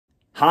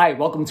Hi,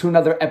 welcome to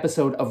another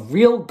episode of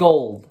Real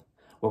Gold,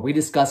 where we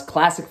discuss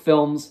classic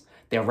films,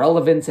 their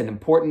relevance and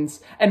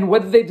importance, and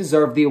whether they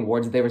deserve the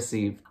awards they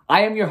receive.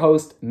 I am your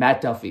host, Matt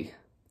Duffy.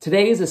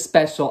 Today is a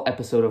special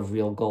episode of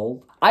Real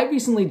Gold. I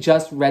recently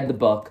just read the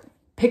book,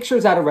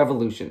 Pictures At a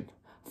Revolution,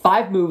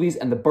 5 Movies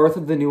and the Birth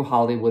of the New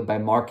Hollywood by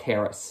Mark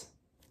Harris.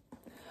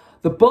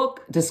 The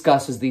book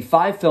discusses the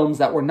 5 films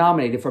that were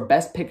nominated for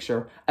Best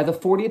Picture at the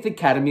 40th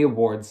Academy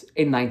Awards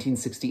in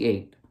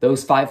 1968.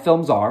 Those 5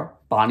 films are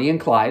Bonnie and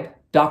Clyde,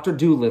 Dr.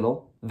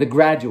 Dolittle, The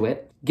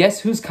Graduate, Guess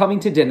Who's Coming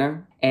to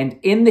Dinner, and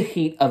In the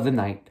Heat of the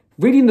Night.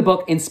 Reading the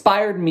book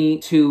inspired me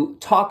to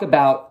talk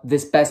about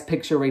this Best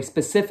Picture race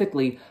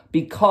specifically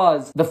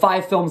because the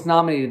 5 films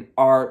nominated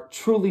are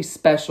truly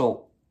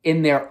special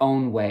in their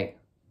own way.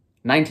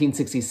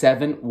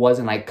 1967 was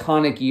an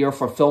iconic year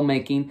for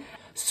filmmaking,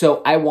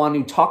 so I want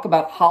to talk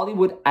about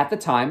Hollywood at the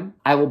time.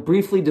 I will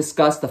briefly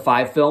discuss the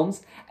 5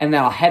 films, and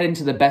then I'll head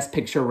into the Best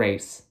Picture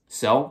race.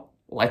 So,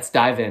 let's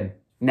dive in.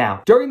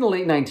 Now, during the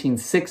late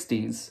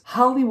 1960s,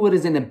 Hollywood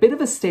is in a bit of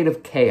a state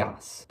of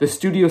chaos. The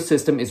studio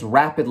system is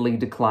rapidly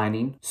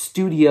declining.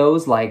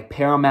 Studios like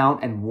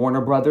Paramount and Warner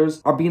Brothers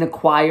are being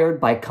acquired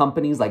by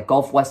companies like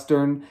Gulf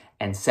Western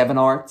and Seven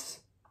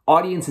Arts.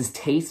 Audiences'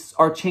 tastes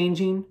are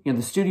changing.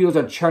 The studios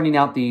are churning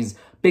out these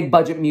big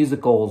budget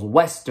musicals,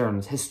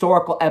 westerns,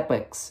 historical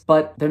epics,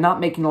 but they're not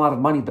making a lot of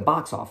money at the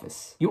box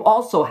office. You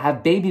also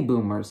have baby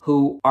boomers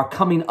who are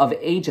coming of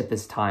age at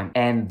this time,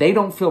 and they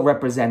don't feel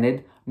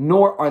represented,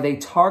 nor are they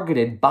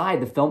targeted by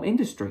the film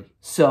industry.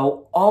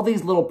 So all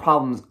these little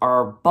problems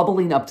are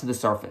bubbling up to the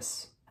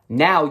surface.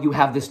 Now you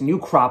have this new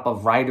crop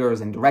of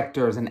writers and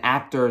directors and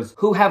actors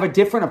who have a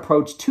different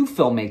approach to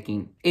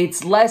filmmaking.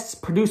 It's less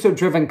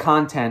producer-driven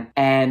content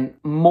and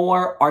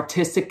more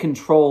artistic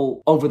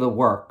control over the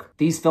work.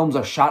 These films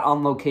are shot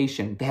on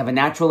location. They have a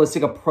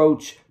naturalistic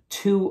approach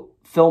to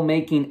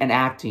filmmaking and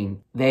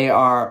acting. They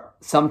are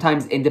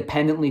sometimes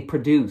independently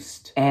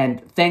produced.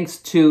 And thanks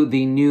to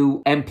the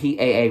new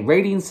MPAA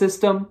rating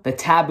system, the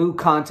taboo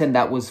content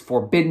that was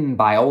forbidden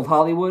by old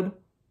Hollywood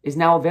is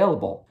now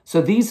available.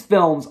 So these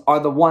films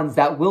are the ones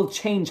that will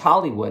change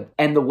Hollywood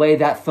and the way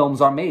that films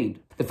are made.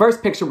 The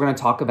first picture we're going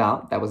to talk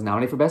about that was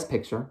nominated for Best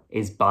Picture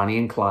is Bonnie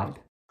and Clyde.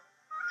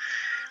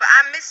 Well,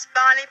 I'm Miss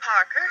Bonnie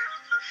Parker,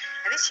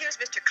 and this here's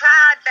Mr.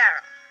 Clyde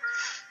Barrow.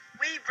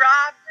 We've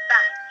robbed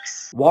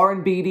banks.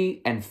 Warren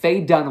Beatty and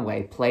Faye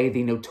Dunaway play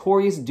the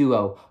notorious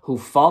duo who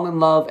fall in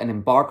love and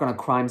embark on a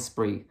crime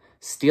spree,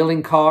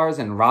 stealing cars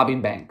and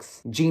robbing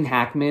banks. Gene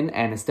Hackman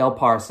and Estelle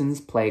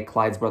Parsons play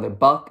Clyde's brother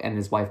Buck and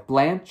his wife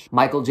Blanche.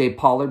 Michael J.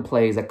 Pollard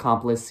plays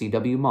accomplice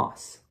C.W.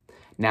 Moss.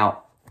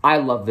 Now, I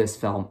love this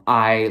film.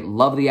 I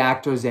love the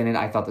actors in it.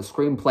 I thought the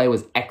screenplay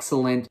was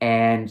excellent,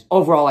 and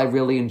overall, I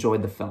really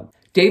enjoyed the film.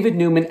 David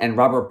Newman and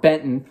Robert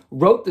Benton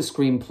wrote the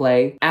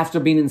screenplay after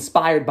being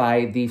inspired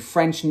by the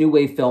French New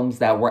Wave films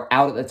that were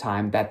out at the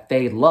time that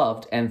they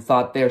loved and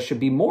thought there should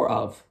be more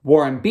of.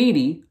 Warren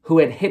Beatty, who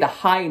had hit a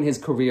high in his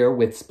career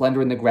with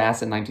Splendor in the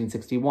Grass in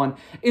 1961,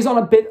 is on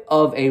a bit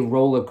of a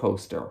roller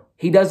coaster.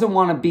 He doesn't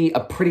want to be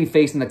a pretty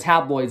face in the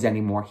tabloids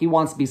anymore. He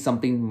wants to be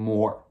something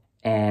more.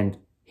 And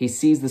he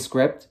sees the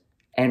script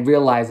and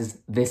realizes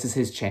this is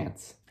his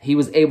chance. He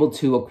was able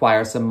to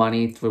acquire some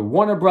money through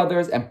Warner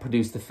Brothers and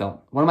produce the film.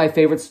 One of my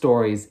favorite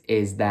stories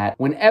is that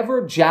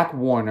whenever Jack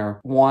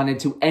Warner wanted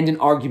to end an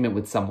argument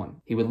with someone,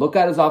 he would look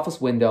out his office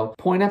window,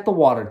 point at the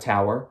water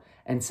tower,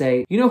 and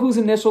say, "You know whose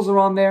initials are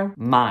on there?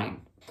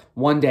 Mine."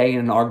 One day in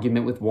an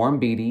argument with Warren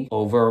Beatty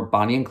over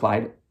Bonnie and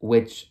Clyde,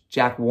 which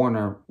Jack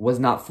Warner was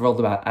not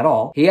thrilled about at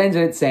all, he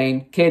ended it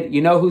saying, "Kid,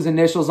 you know whose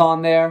initials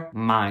on there?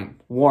 Mine."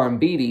 Warren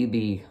Beatty,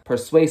 the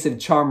persuasive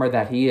charmer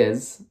that he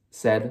is,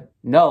 said,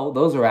 "No,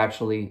 those are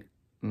actually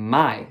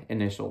my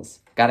initials."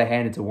 Gotta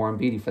hand it to Warren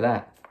Beatty for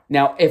that.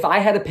 Now, if I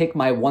had to pick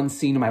my one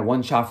scene or my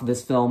one shot for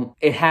this film,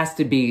 it has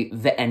to be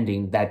the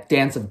ending, that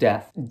dance of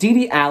death.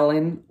 Dede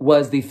Allen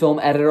was the film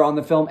editor on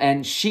the film,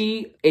 and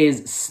she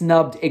is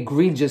snubbed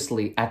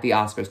egregiously at the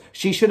Oscars.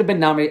 She should have been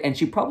nominated, and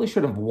she probably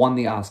should have won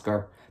the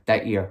Oscar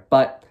that year,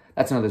 but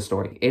that's another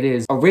story. It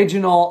is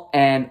original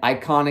and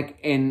iconic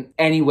in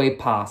any way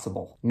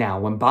possible. Now,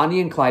 when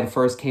Bonnie and Clyde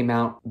first came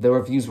out, the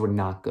reviews were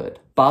not good.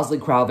 Bosley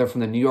Crowther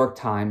from the New York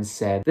Times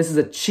said, "This is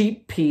a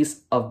cheap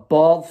piece of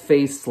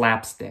bald-faced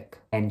slapstick."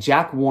 And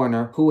Jack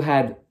Warner, who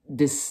had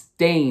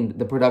disdained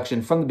the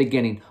production from the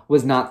beginning,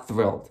 was not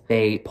thrilled.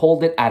 They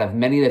pulled it out of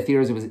many of the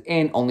theaters it was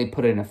in, only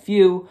put it in a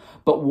few,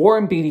 but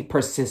Warren Beatty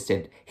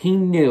persisted. He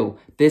knew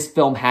this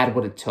film had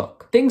what it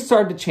took. Things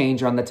started to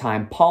change around the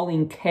time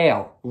Pauline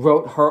Kael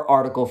wrote her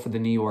article for The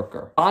New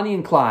Yorker. Bonnie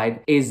and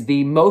Clyde is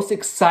the most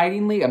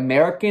excitingly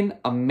American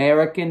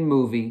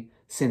movie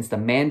since The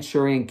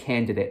Manchurian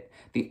Candidate.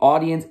 The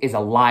audience is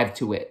alive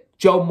to it.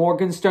 Joe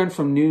Morgenstern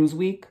from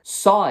Newsweek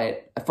saw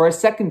it for a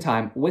second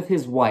time with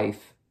his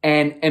wife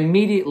and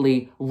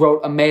immediately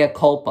wrote a mea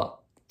culpa,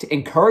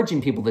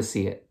 encouraging people to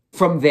see it.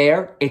 From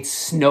there, it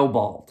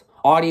snowballed.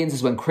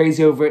 Audiences went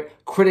crazy over it.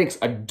 Critics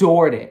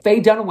adored it.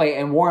 Faye Dunaway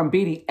and Warren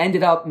Beatty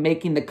ended up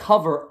making the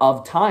cover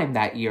of Time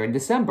that year in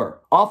December.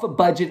 Off a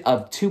budget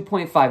of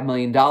 $2.5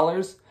 million,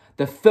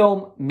 The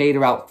film made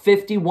about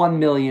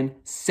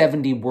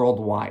 51,070,000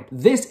 worldwide.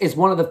 This is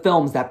one of the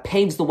films that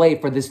paves the way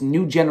for this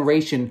new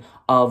generation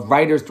of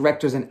writers,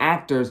 directors, and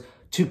actors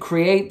to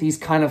create these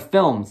kind of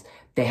films.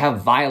 They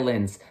have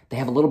violence, they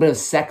have a little bit of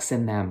sex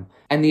in them,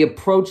 and the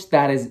approach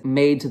that is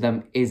made to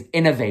them is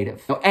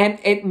innovative. And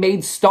it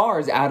made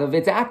stars out of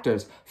its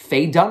actors.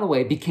 Faye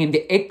Dunaway became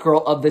the it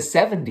girl of the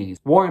 70s.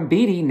 Warren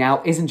Beatty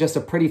now isn't just a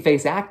pretty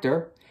face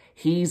actor,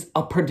 he's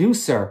a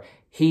producer.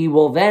 He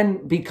will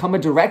then become a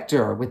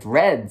director with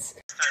Reds.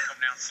 Come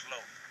down slow.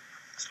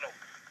 Slow.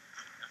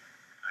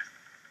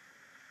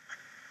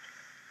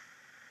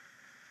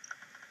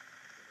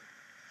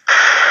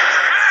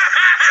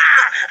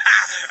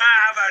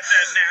 How about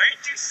that now?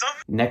 Ain't you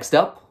something? Next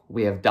up,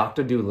 we have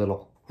Dr.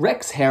 Dolittle.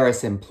 Rex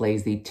Harrison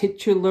plays the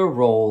titular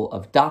role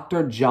of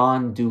Dr.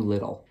 John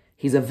Dolittle.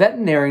 He's a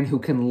veterinarian who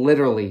can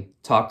literally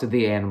talk to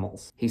the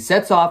animals. He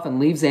sets off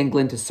and leaves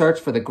England to search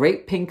for the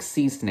great pink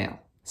sea snail.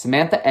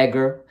 Samantha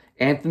Eggar,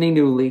 Anthony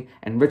Newley,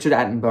 and Richard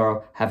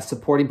Attenborough have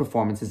supporting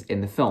performances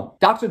in the film.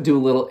 Dr.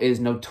 Dolittle is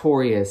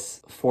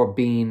notorious for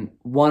being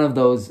one of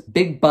those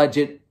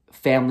big-budget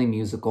family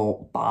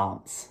musical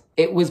bombs.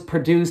 It was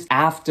produced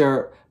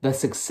after the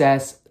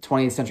success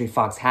 20th Century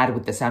Fox had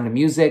with The Sound of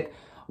Music.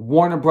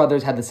 Warner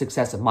Brothers had the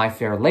success of My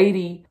Fair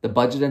Lady. The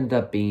budget ended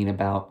up being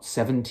about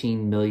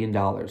 $17 million,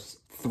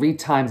 3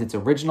 times its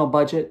original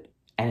budget,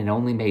 and it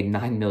only made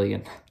 $9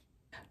 million.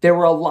 There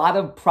were a lot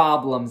of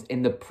problems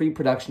in the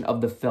pre-production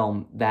of the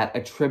film that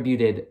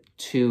attributed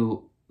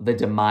to the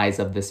demise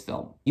of this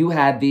film. You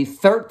had the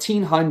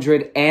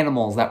 1,300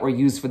 animals that were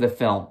used for the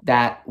film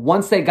that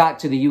once they got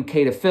to the UK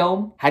to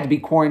film had to be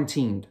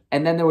quarantined.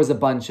 And then there was a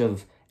bunch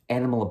of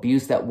animal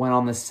abuse that went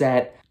on the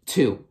set.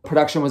 2,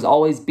 production was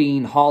always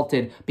being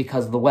halted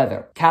because of the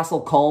weather. Castle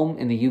Colne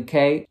in the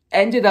UK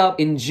ended up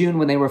in June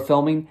when they were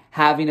filming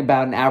having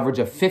about an average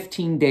of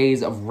 15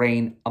 days of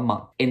rain a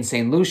month. In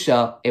St.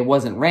 Lucia, it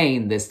wasn't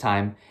rain this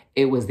time.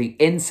 It was the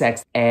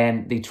insects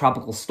and the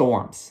tropical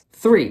storms.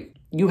 3,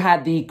 you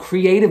had the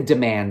creative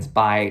demands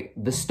by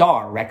the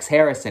star, Rex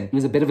Harrison. He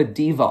was a bit of a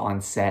diva on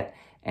set,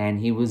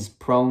 and he was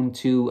prone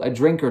to a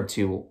drink or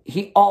two.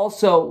 He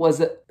also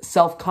was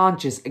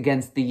self-conscious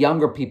against the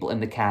younger people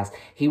in the cast.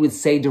 He would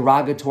say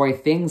derogatory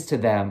things to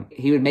them.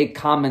 He would make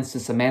comments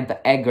to Samantha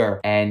Eggar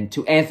and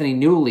to Anthony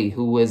Newley,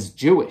 who was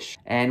Jewish.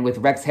 And with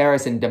Rex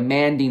Harrison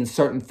demanding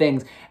certain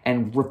things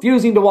and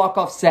refusing to walk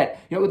off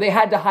set. You know, they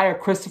had to hire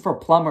Christopher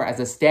Plummer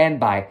as a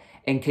standby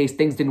in case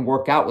things didn't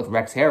work out with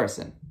Rex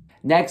Harrison.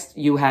 Next,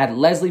 you had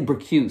Leslie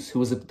Bricusse, who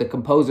was the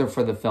composer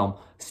for the film,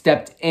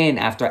 stepped in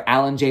after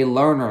Alan J.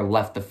 Lerner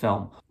left the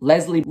film.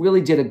 Leslie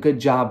really did a good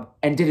job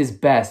and did his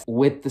best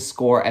with the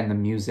score and the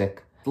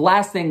music. The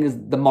last thing is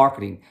the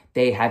marketing.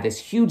 They had this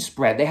huge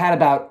spread. They had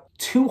about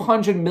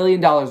 $200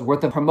 million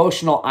worth of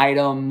promotional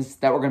items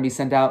that were going to be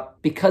sent out.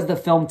 Because the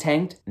film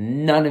tanked,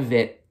 none of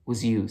it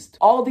was used.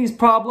 All these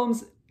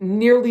problems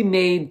nearly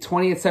made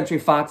 20th Century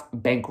Fox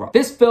bankrupt.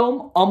 This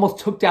film almost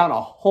took down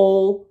a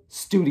whole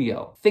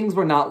studio. Things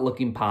were not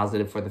looking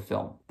positive for the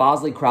film.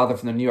 Bosley Crowther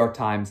from the New York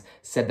Times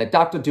said that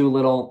Dr.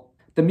 Dolittle,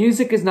 the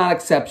music is not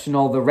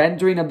exceptional, the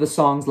rendering of the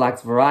songs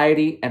lacks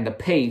variety, and the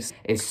pace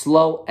is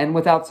slow and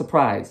without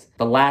surprise.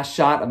 The last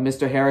shot of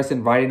Mr.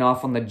 Harrison riding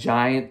off on the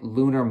giant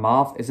lunar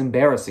moth is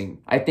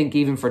embarrassing, I think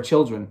even for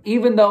children.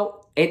 Even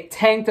though it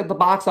tanked at the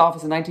box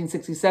office in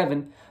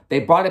 1967, they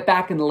brought it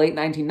back in the late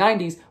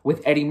 1990s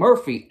with Eddie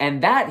Murphy,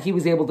 and that he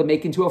was able to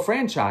make into a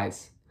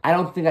franchise. I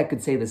don't think I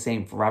could say the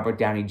same for Robert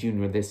Downey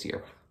Jr. this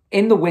year.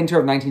 In the winter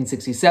of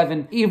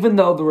 1967, even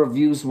though the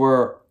reviews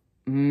were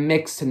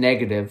mixed to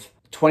negative,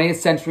 20th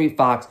Century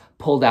Fox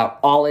pulled out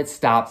all its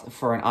stops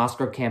for an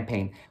Oscar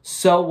campaign.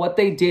 So what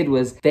they did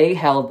was they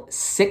held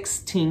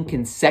 16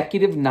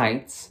 consecutive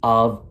nights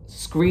of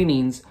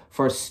screenings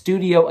for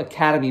Studio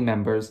Academy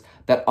members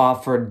that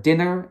offered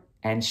dinner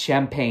and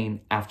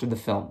champagne after the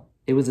film.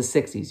 It was the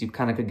 60s. You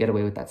kind of could get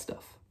away with that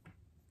stuff.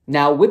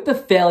 Now, with the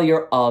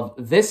failure of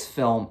this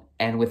film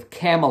and with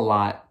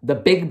Camelot, the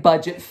big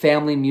budget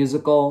family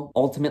musical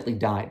ultimately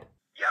died.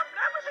 You've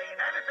never seen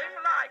anything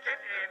like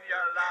it in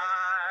your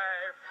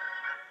life.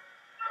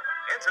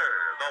 Enter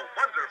the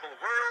wonderful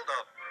world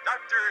of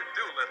Dr.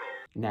 Dolittle.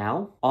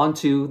 Now, on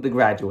to The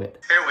Graduate.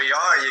 Here we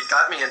are. You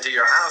got me into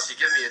your house. You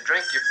give me a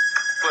drink. You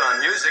put on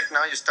music.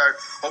 Now you start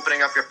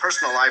opening up your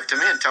personal life to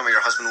me and tell me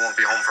your husband won't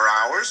be home for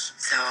hours.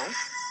 So?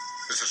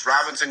 Mrs.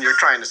 Robinson, you're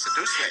trying to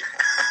seduce me.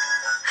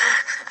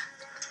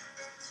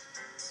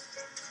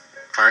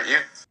 Aren't you?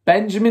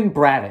 Benjamin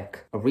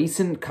Braddock, a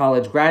recent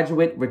college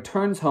graduate,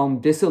 returns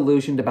home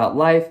disillusioned about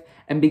life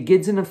and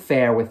begins an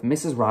affair with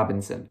Mrs.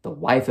 Robinson, the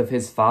wife of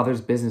his father's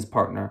business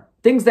partner.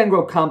 Things then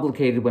grow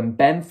complicated when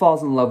Ben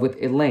falls in love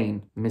with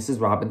Elaine, Mrs.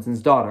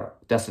 Robinson's daughter.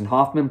 Dustin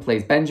Hoffman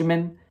plays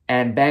Benjamin,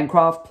 Anne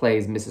Bancroft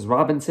plays Mrs.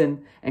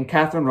 Robinson, and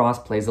Catherine Ross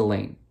plays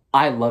Elaine.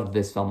 I loved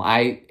this film.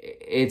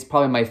 It's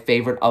probably my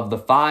favorite of the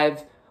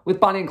 5, with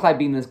Bonnie and Clyde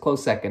being a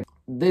close second.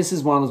 This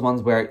is one of those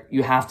ones where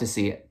you have to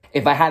see it.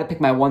 If I had to pick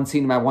my one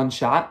scene, my one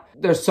shot,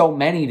 there's so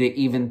many to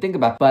even think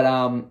about. But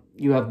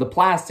You have the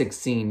plastic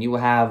scene, you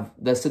have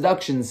the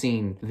seduction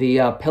scene,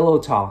 the pillow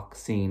talk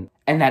scene.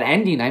 And that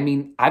ending, I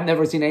mean, I've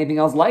never seen anything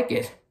else like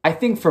it. I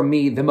think for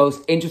me, the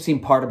most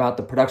interesting part about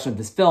the production of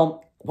this film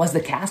was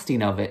the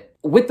casting of it.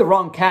 With the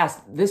wrong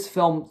cast, this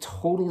film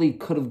totally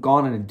could have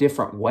gone in a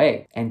different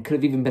way and could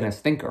have even been a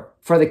stinker.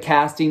 For the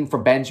casting for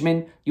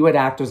Benjamin, you had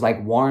actors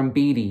like Warren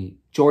Beatty,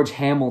 George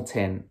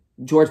Hamilton,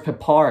 George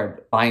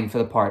Peppard vying for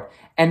the part.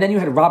 And then you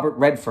had Robert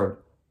Redford,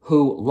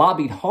 who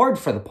lobbied hard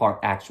for the part,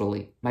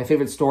 actually. My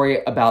favorite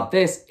story about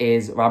this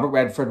is Robert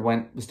Redford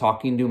was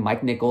talking to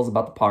Mike Nichols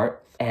about the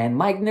part, and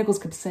Mike Nichols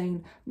kept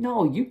saying,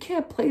 no, you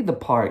can't play the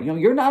part. You know,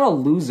 you're not a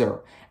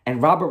loser.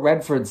 And Robert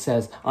Redford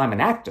says, I'm an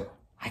actor.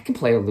 I can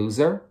play a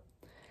loser.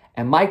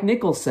 And Mike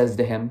Nichols says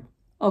to him,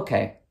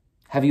 okay,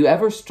 have you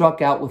ever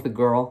struck out with a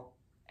girl?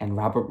 And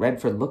Robert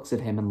Redford looks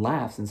at him and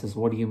laughs and says,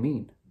 what do you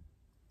mean?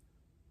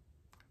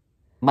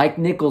 Mike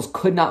Nichols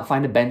could not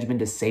find a Benjamin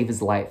to save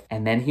his life.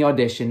 And then he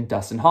auditioned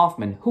Dustin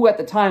Hoffman, who at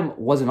the time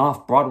was an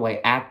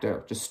off-Broadway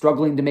actor, just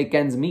struggling to make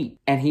ends meet.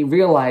 And he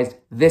realized,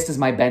 this is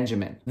my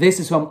Benjamin. This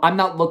is who I'm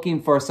not looking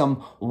for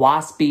some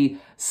waspy,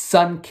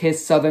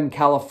 sun-kissed Southern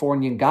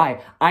Californian guy.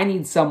 I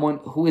need someone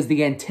who is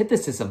the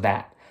antithesis of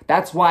that.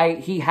 That's why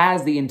he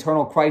has the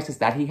internal crisis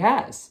that he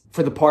has.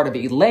 For the part of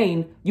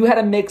Elaine, you had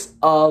a mix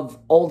of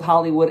old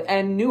Hollywood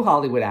and new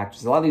Hollywood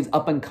actors. A lot of these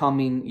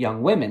up-and-coming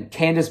young women.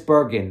 Candice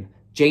Bergen,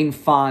 Jane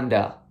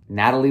Fonda,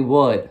 Natalie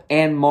Wood,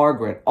 and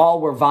Margaret all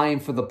were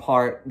vying for the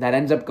part that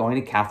ends up going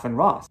to Catherine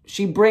Ross.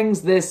 She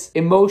brings this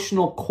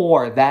emotional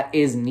core that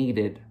is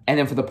needed. And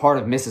then for the part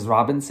of Mrs.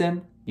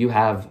 Robinson, you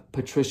have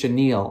Patricia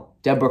Neal,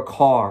 Deborah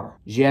Carr,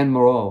 Jeanne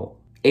Moreau,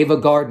 Ava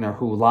Gardner,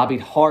 who lobbied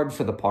hard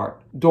for the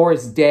part,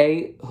 Doris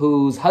Day,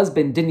 whose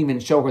husband didn't even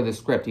show her the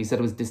script. He said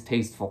it was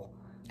distasteful.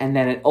 And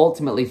then it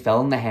ultimately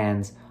fell in the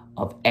hands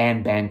of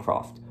Anne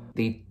Bancroft,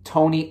 the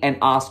Tony and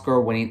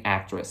Oscar-winning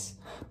actress.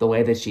 The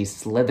way that she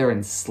slithers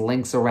and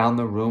slinks around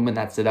the room in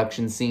that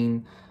seduction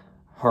scene,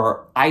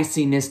 her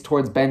iciness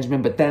towards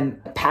Benjamin, but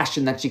then the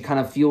passion that she kind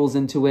of fuels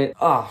into it.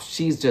 Oh,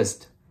 she's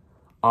just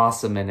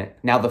awesome in it.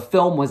 Now, the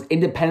film was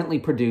independently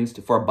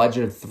produced for a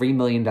budget of $3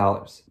 million.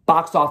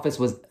 Box office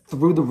was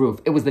through the roof.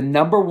 It was the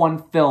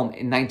 #1 film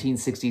in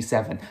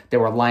 1967. There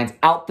were lines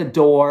out the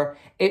door.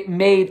 It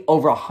made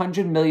over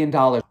 $100 million.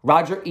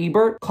 Roger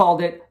Ebert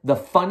called it the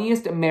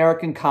funniest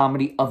American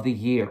comedy of the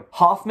year.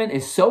 Hoffman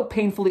is so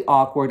painfully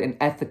awkward and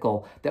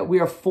ethical that we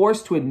are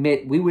forced to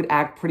admit we would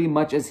act pretty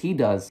much as he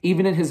does,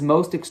 even in his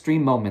most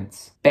extreme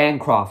moments.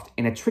 Bancroft,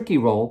 in a tricky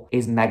role,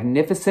 is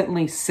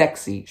magnificently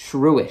sexy,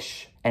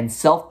 shrewish, and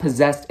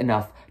self-possessed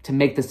enough to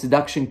make the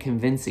seduction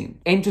convincing.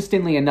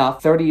 Interestingly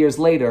enough, 30 years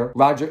later,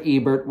 Roger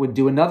Ebert would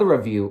do another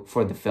review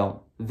for the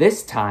film.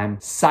 This time,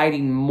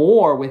 siding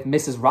more with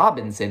Mrs.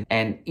 Robinson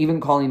and even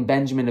calling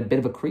Benjamin a bit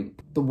of a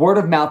creep. The word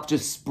of mouth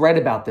just spread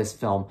about this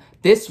film.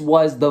 This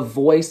was the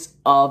voice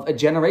of a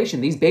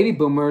generation. These baby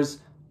boomers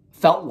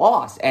felt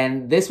lost,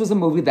 and this was a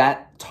movie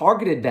that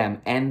targeted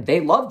them, and they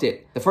loved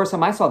it. The first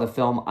time I saw the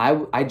film,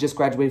 I just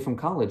graduated from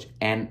college,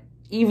 and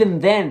even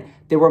then,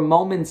 there were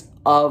moments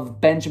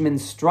of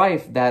Benjamin's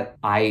strife that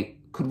I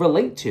could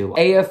relate to.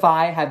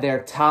 AFI had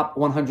their top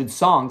 100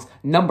 songs.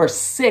 Number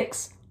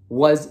 6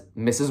 was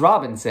Mrs.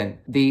 Robinson,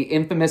 the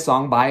infamous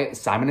song by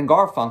Simon and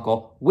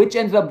Garfunkel, which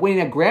ended up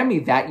winning a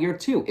Grammy that year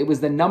too. It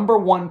was the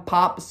 #1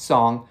 pop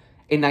song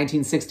in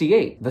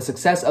 1968. The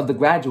success of The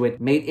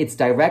Graduate made its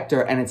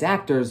director and its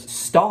actors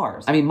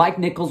stars. I mean, Mike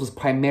Nichols was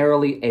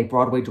primarily a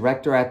Broadway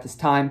director at this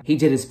time. He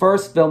did his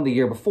first film the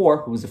year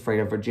before, Who Was Afraid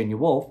of Virginia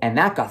Woolf, and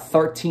that got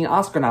 13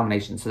 Oscar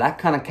nominations, so that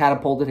kind of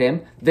catapulted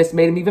him. This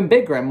made him even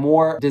bigger and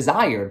more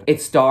desired.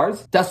 Its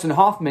stars, Dustin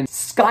Hoffman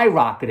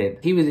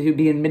skyrocketed. He'd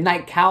be in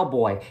Midnight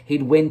Cowboy.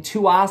 He'd win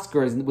 2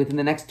 Oscars within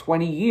the next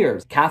 20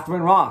 years.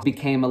 Catherine Ross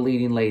became a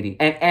leading lady.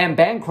 And Anne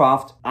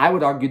Bancroft, I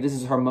would argue this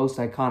is her most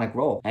iconic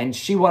role. And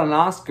she won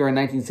an Oscar in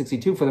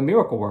 1962 for The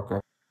Miracle Worker.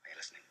 Are you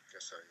listening?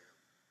 Just so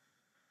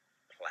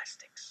you...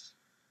 Plastics.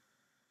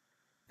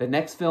 The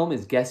next film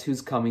is Guess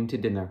Who's Coming to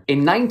Dinner.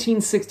 In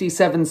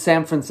 1967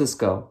 San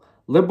Francisco,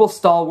 liberal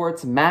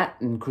stalwarts Matt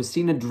and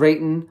Christina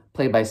Drayton,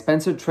 played by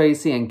Spencer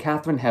Tracy and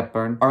Katharine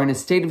Hepburn, are in a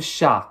state of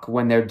shock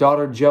when their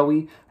daughter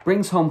Joey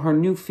brings home her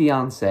new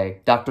fiancé,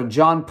 Dr.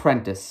 John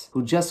Prentice,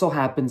 who just so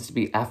happens to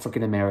be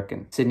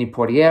African-American. Sidney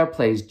Poitier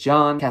plays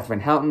John, Catherine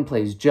Houghton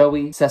plays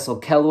Joey,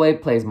 Cecil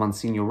Kellaway plays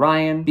Monsignor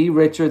Ryan, B.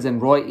 Richards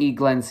and Roy E.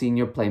 Glenn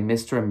Sr. play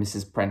Mr. and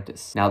Mrs.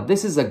 Prentice. Now,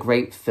 this is a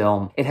great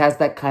film. It has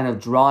that kind of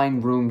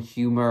drawing room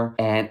humor,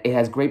 and it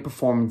has great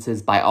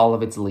performances by all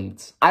of its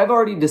leads. I've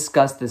already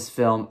discussed this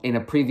film in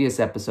a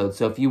previous episode,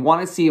 so if you want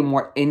to see a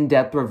more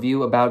in-depth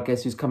review about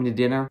Guess Who's Coming to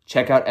Dinner,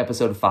 check out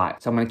episode 5.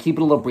 So I'm going to keep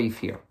it a little brief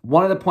here.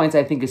 One of the points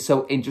I think think is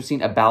so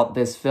interesting about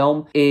this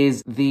film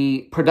is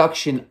the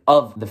production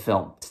of the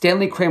film.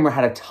 Stanley Kramer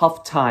had a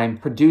tough time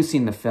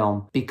producing the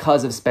film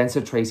because of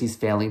Spencer Tracy's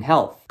failing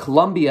health.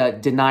 Columbia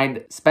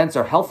denied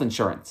Spencer health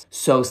insurance,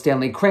 so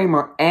Stanley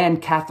Kramer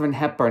and Katharine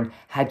Hepburn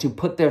had to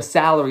put their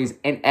salaries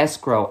in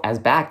escrow as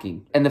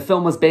backing. And the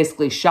film was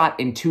basically shot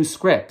in 2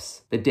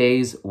 scripts: the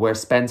days where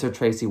Spencer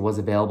Tracy was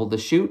available to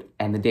shoot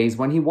and the days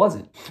when he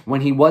wasn't.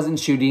 When he wasn't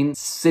shooting,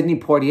 Sidney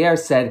Poitier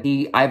said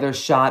he either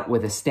shot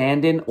with a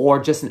stand-in or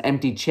just an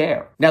empty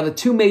chair. Now, the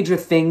 2 major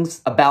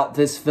things about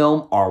this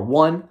film are,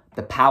 1,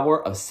 the power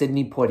of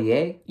Sidney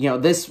Poitier. You know,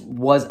 this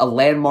was a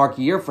landmark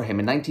year for him.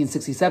 In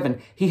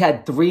 1967, he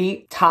had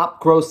 3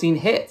 top grossing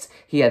hits.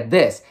 He had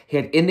this, he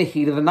had In the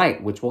Heat of the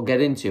Night, which we'll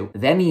get into.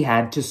 Then he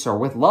had To Sir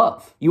with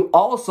Love. You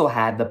also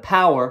had the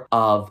power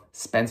of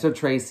Spencer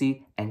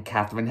Tracy and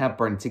Katharine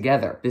Hepburn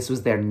together. This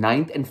was their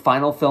 9th and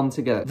final film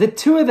together. The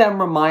 2 of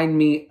them remind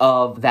me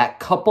of that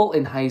couple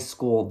in high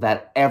school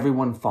that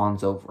everyone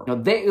fawns over. You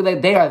know,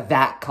 they are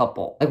that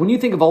couple. Like when you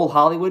think of old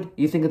Hollywood,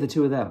 you think of the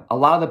 2 of them. A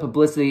lot of the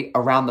publicity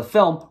around the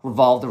film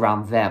revolved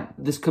around them.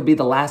 This could be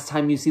the last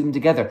time you see them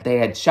together. They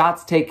had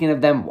shots taken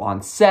of them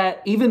on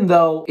set. Even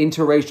though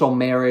interracial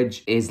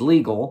marriage is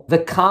legal, the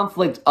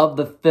conflict of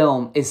the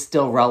film is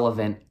still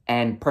relevant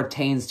and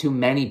pertains to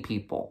many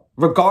people,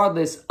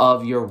 regardless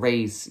of your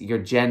race, your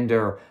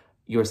gender,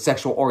 your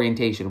sexual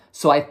orientation.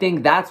 So I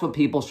think that's what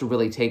people should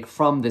really take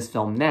from this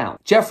film now.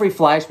 Jeffrey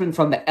Fleischman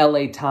from the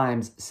LA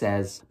Times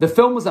says, "The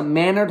film was a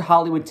mannered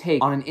Hollywood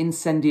take on an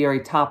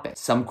incendiary topic.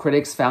 Some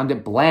critics found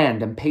it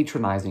bland and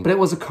patronizing, but it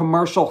was a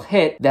commercial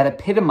hit that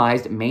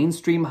epitomized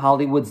mainstream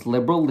Hollywood's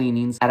liberal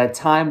leanings at a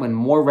time when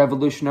more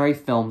revolutionary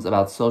films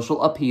about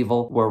social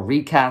upheaval were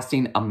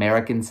recasting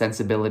American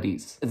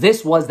sensibilities."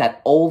 This was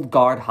that old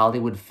guard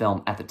Hollywood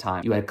film at the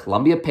time. You had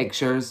Columbia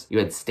Pictures, you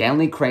had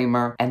Stanley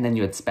Kramer, and then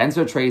you had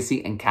Spencer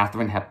Tracy and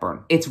Katharine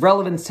Hepburn. Its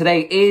relevance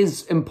today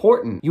is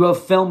important. You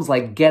have films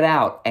like Get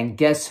Out and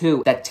Guess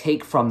Who that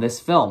take from this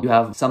film. You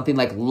have something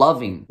like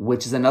Loving,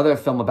 which is another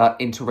film about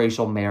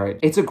interracial marriage.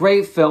 It's a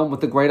great film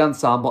with a great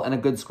ensemble and a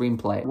good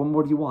screenplay. What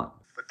more do you want?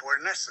 But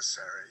where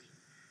necessary,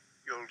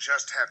 you'll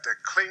just have to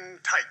cling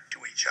tight to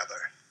each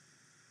other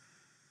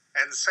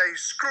and say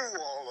screw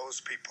all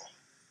those people.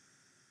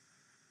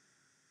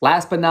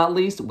 Last but not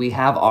least, we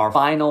have our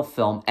final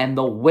film and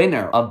the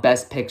winner of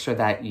Best Picture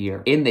that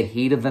year, In the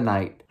Heat of the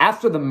Night.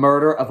 After the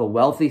murder of a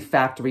wealthy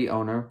factory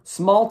owner,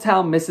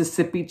 small-town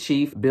Mississippi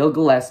chief Bill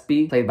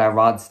Gillespie, played by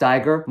Rod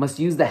Steiger, must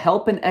use the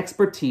help and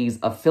expertise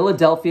of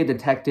Philadelphia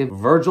detective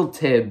Virgil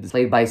Tibbs,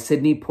 played by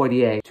Sidney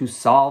Poitier, to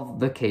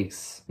solve the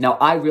case. Now,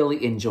 I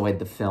really enjoyed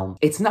the film.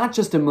 It's not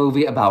just a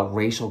movie about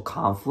racial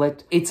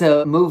conflict. It's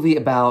a movie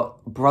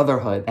about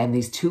brotherhood and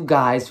these 2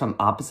 guys from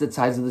opposite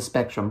sides of the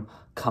spectrum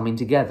coming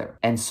together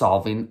and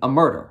solving a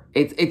murder.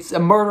 It's a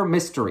murder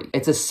mystery.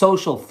 It's a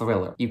social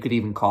thriller, you could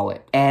even call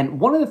it. And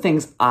one of the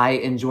things I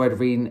enjoyed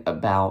reading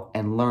about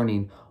and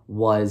learning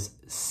was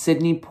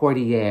Sidney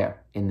Poitier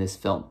in this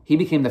film. He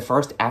became the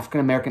first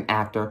African-American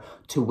actor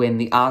to win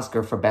the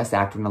Oscar for Best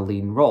Actor in a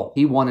Leading Role.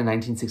 He won in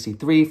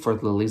 1963 for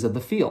Lilies of the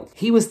Field.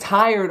 He was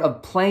tired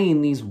of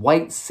playing these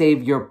white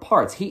savior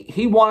parts.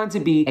 He wanted to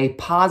be a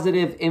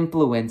positive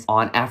influence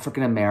on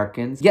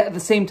African-Americans, yet at the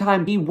same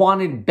time, he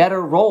wanted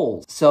better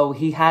roles. So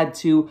he had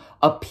to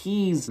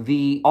appease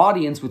the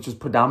audience, which was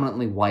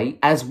predominantly white,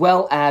 as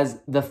well as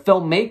the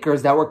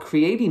filmmakers that were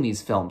creating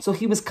these films. So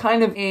he was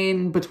kind of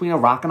in between a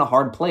rock and a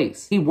hard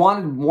place. He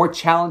wanted more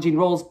challenging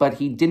roles, but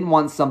he didn't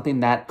want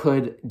something that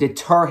could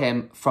deter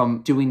him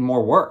from doing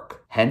more work.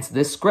 Hence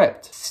this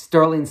script.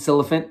 Sterling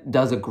Silliphant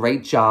does a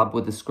great job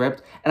with the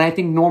script, and I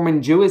think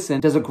Norman Jewison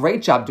does a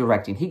great job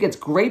directing. He gets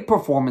great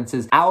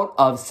performances out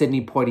of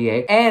Sidney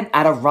Poitier and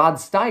out of Rod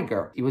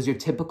Steiger. He was your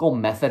typical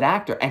method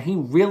actor, and he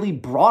really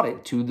brought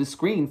it to the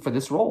screen for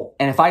this role.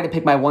 And if I had to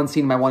pick my one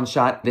scene, my one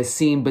shot, the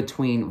scene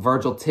between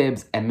Virgil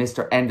Tibbs and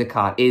Mr.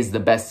 Endicott is the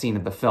best scene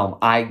of the film.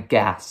 I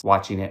gasped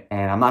watching it,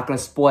 and I'm not going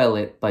to spoil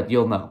it, but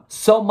you'll know.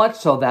 So much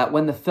so that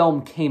when the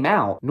film came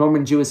out,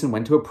 Norman Jewison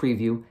went to a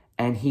preview,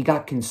 and he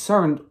got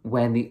concerned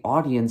when the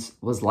audience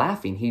was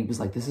laughing. He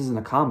was like, this isn't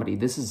a comedy,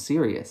 this is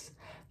serious.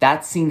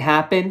 That scene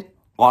happened,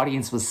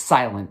 audience was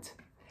silent.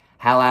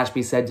 Hal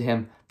Ashby said to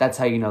him, that's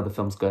how you know the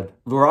film's good.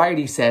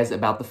 Variety says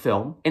about the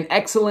film, an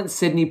excellent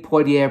Sidney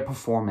Poitier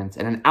performance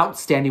and an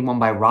outstanding one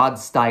by Rod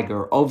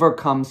Steiger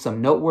overcomes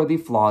some noteworthy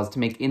flaws to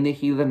make In the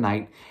Heat of the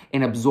Night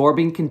an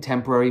absorbing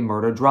contemporary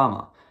murder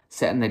drama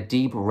set in the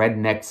deep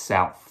redneck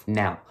South.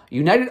 Now,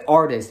 United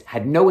Artists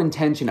had no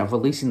intention of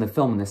releasing the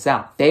film in the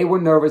South. They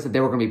were nervous that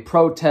there were going to be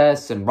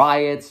protests and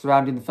riots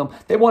surrounding the film.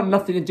 They wanted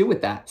nothing to do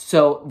with that.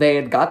 So they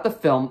had got the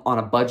film on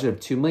a budget of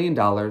 $2 million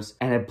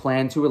and had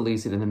planned to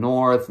release it in the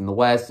North and the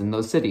West and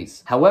those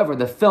cities. However,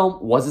 the film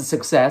was a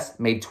success,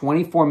 made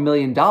 $24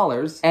 million,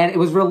 and it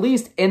was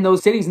released in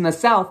those cities in the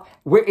South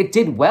where it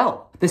did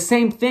well. The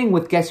same thing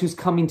with Guess Who's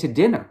Coming to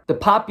Dinner. The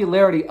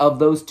popularity of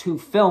those 2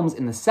 films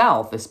in the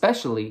South,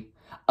 especially,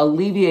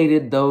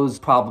 alleviated those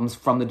problems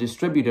from the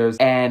distributors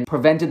and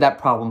prevented that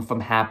problem from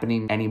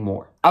happening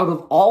anymore. Out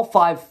of all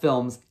 5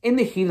 films, In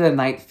the Heat of the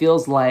Night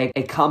feels like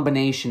a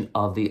combination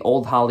of the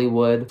old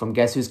Hollywood from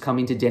Guess Who's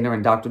Coming to Dinner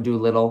and Dr.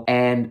 Dolittle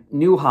and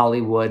new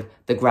Hollywood,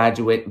 The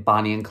Graduate,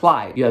 Bonnie and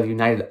Clyde. You have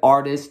United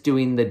Artists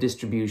doing the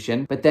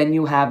distribution, but then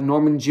you have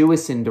Norman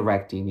Jewison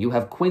directing. You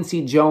have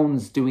Quincy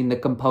Jones doing the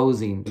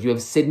composing. You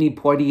have Sidney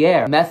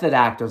Poitier, method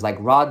actors like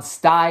Rod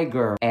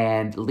Steiger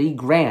and Lee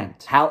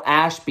Grant. Hal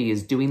Ashby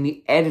is doing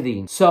the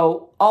editing.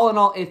 So all in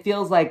all, it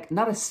feels like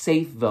not a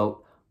safe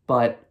vote,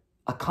 but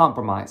a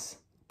compromise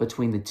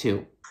between the two.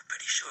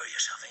 Pretty sure of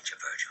yourself, ain't you,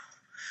 Virgil?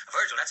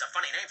 Virgil, that's a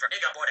funny name for a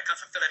big boy that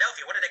comes from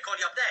Philadelphia. What do they call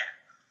you up there?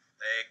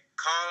 They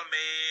call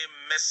me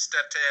Mr.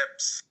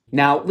 Tibbs.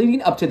 Now,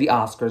 leading up to the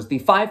Oscars, the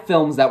 5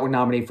 films that were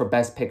nominated for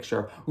Best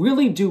Picture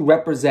really do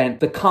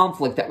represent the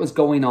conflict that was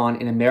going on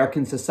in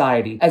American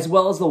society, as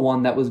well as the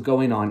one that was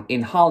going on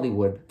in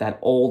Hollywood, that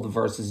old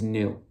versus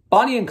new.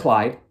 Bonnie and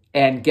Clyde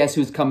and Guess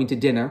Who's Coming to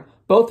Dinner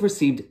both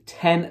received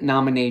 10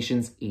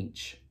 nominations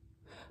each.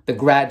 The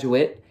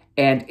Graduate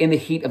and In the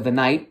Heat of the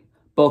Night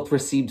both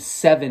received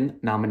 7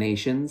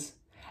 nominations,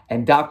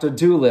 and Dr.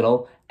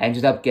 Dolittle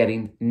ended up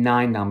getting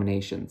 9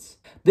 nominations.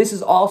 This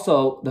is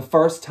also the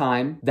first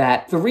time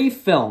that 3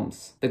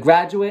 films, The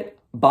Graduate,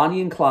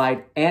 Bonnie and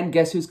Clyde, and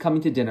Guess Who's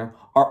Coming to Dinner,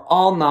 are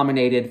all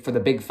nominated for the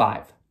Big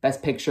 5.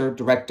 Best Picture,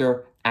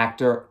 Director,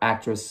 Actor,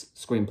 Actress,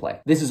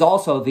 Screenplay. This is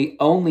also the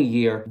only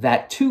year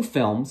that 2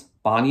 films,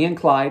 Bonnie and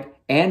Clyde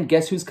and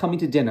Guess Who's Coming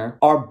to Dinner,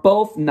 are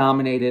both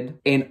nominated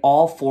in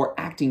all 4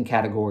 acting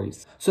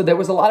categories. So there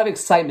was a lot of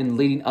excitement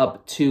leading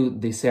up to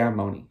the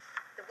ceremony.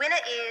 The winner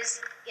is,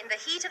 In the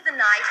Heat of the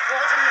Night,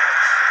 Walter Murch.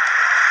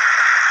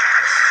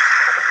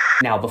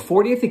 Now, the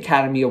 40th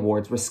Academy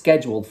Awards were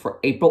scheduled for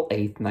April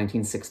 8th,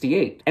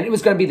 1968. And it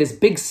was going to be this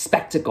big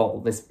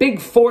spectacle, this big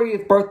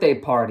 40th birthday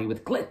party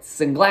with glitz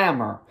and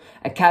glamour.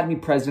 Academy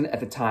president at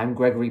the time,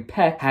 Gregory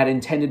Peck, had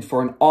intended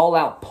for an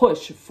all-out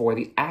push for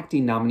the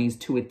acting nominees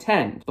to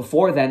attend.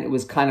 Before then, it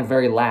was kind of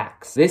very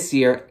lax. This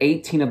year,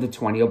 18 of the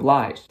 20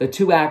 obliged. The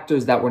 2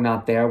 actors that were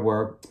not there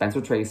were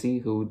Spencer Tracy,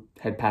 who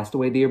had passed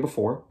away the year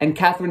before, and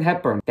Katharine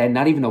Hepburn. Then,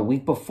 not even a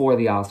week before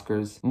the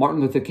Oscars, Martin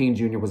Luther King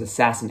Jr. was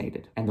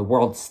assassinated, and the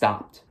world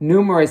stopped.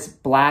 Numerous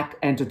black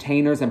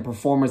entertainers and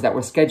performers that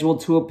were scheduled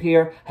to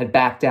appear had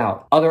backed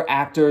out. Other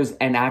actors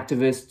and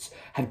activists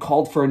had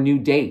called for a new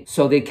date,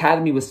 so the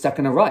Academy was stuck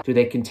in a rut. Do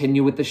they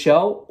continue with the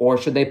show, or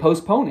should they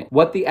postpone it?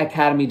 What the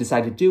Academy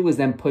decided to do was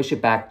then push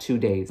it back 2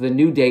 days. The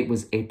new date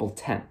was April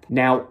 10th.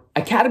 Now,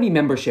 Academy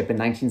membership in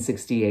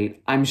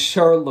 1968, I'm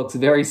sure, looks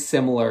very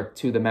similar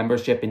to the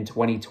membership in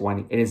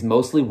 2020. It is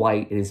mostly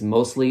white, it is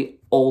mostly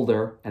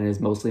older, and it is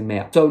mostly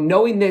male. So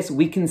knowing this,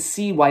 we can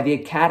see why the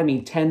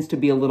Academy tends to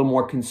be a little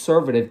more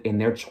conservative in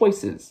their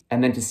choices.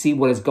 And then to see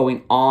what is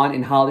going on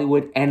in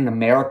Hollywood and in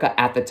America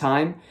at the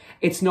time,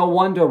 it's no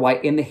wonder why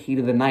In the Heat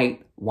of the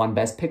Night won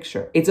Best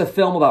Picture. It's a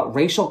film about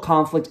racial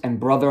conflict and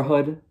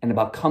brotherhood, and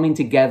about coming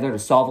together to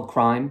solve a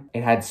crime.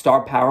 It had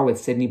star power with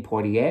Sidney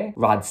Poitier,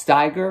 Rod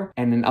Steiger,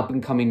 and an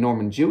up-and-coming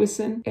Norman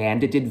Jewison,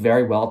 and it did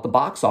very well at the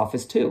box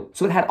office too.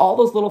 So it had all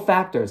those little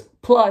factors.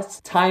 Plus,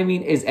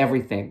 timing is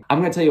everything. I'm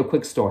going to tell you a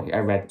quick story I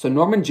read. So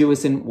Norman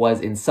Jewison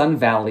was in Sun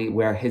Valley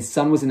where his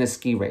son was in a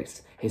ski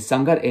race. His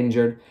son got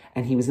injured,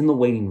 and he was in the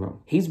waiting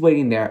room. He's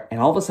waiting there, and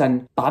all of a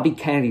sudden, Bobby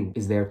Kennedy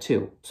is there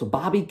too. So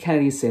Bobby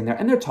Kennedy is sitting there,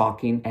 and they're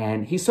talking,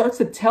 and he starts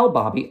to tell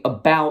Bobby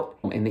about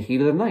In the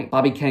Heat of the Night.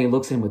 Bobby Kennedy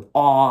looks at him with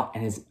awe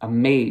and is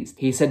amazed.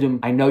 He said to him,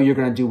 I know you're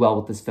going to do well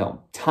with this film.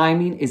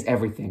 Timing is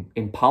everything,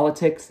 in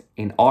politics,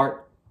 in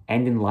art,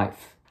 and in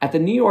life. At the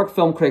New York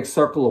Film Critics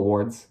Circle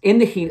Awards, In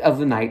the Heat of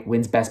the Night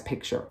wins Best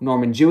Picture.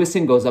 Norman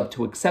Jewison goes up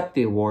to accept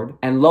the award,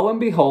 and lo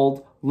and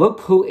behold, look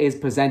who is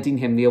presenting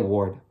him the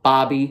award.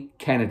 Bobby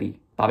Kennedy.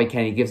 Bobby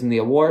Kennedy gives him the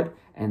award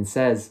and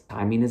says,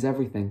 timing is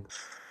everything.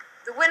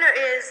 The winner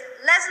is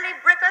Leslie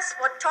Brickus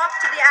for Talk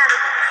to the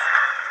Animals.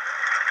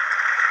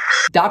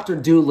 Dr.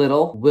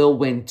 Dolittle will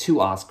win 2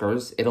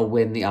 Oscars. It'll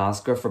win the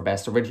Oscar for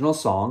Best Original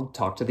Song,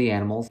 Talk to the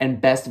Animals,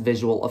 and Best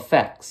Visual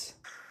Effects.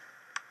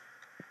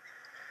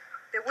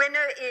 The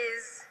winner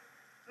is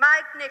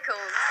Mike Nichols.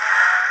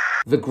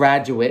 The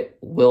Graduate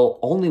will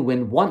only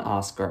win 1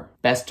 Oscar.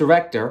 Best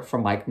Director for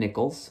Mike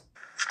Nichols.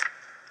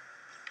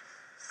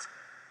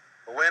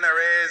 The winner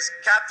is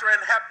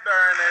Katharine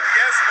Hepburn, and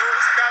guess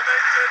who's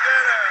coming to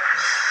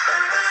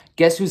dinner?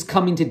 Guess Who's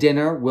Coming to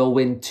Dinner will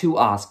win 2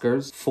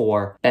 Oscars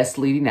for Best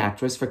Leading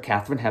Actress for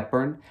Katharine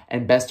Hepburn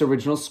and Best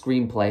Original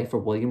Screenplay for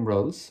William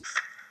Rose.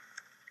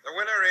 The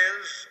winner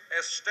is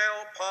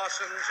Estelle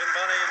Parsons in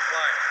Bonnie and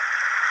Clyde.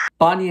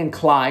 Bonnie and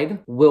Clyde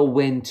will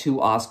win 2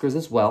 Oscars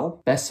as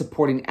well. Best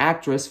Supporting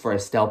Actress for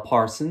Estelle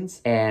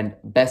Parsons and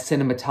Best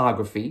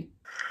Cinematography.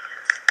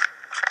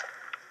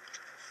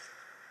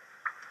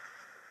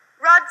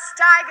 Rod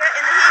Steiger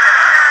in The Heat of the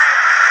Night.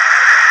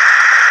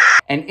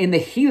 And In the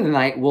Heat of the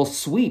Night will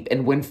sweep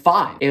and win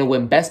 5. It'll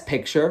win Best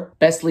Picture,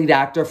 Best Lead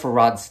Actor for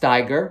Rod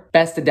Steiger,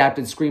 Best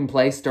Adapted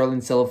Screenplay,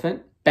 Sterling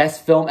Silliphant,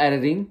 Best Film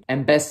Editing,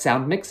 and Best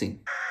Sound Mixing.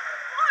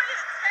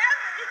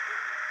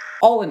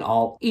 All in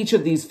all, each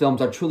of these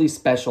films are truly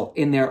special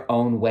in their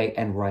own way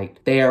and right.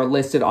 They are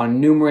listed on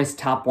numerous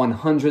top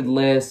 100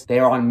 lists, they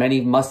are on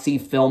many must-see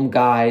film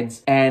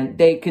guides, and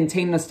they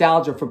contain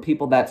nostalgia for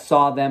people that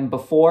saw them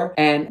before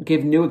and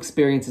give new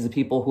experiences to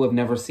people who have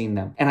never seen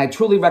them. And I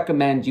truly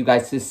recommend you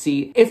guys to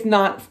see, if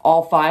not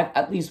all 5,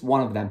 at least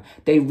one of them.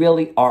 They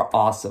really are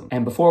awesome.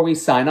 And before we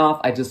sign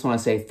off, I just want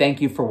to say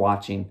thank you for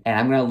watching, and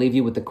I'm going to leave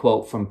you with the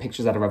quote from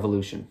Pictures at a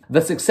Revolution.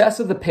 The success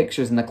of the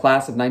pictures in the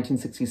class of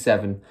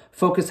 1967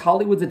 focused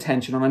Hollywood's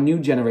attention on a new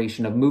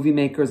generation of movie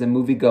makers and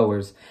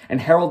moviegoers,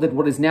 and heralded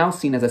what is now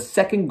seen as a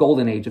second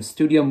golden age of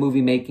studio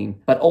movie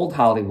making. But old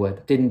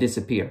Hollywood didn't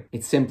disappear.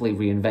 It simply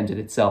reinvented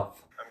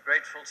itself. I'm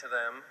grateful to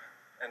them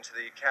and to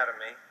the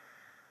Academy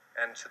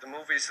and to the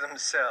movies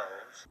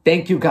themselves.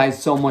 Thank you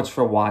guys so much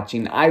for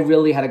watching. I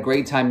really had a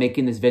great time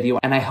making this video,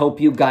 and I hope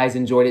you guys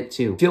enjoyed it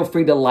too. Feel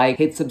free to like,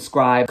 hit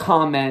subscribe,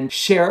 comment,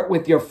 share it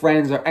with your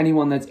friends or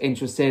anyone that's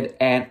interested,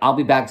 and I'll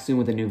be back soon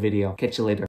with a new video. Catch you later.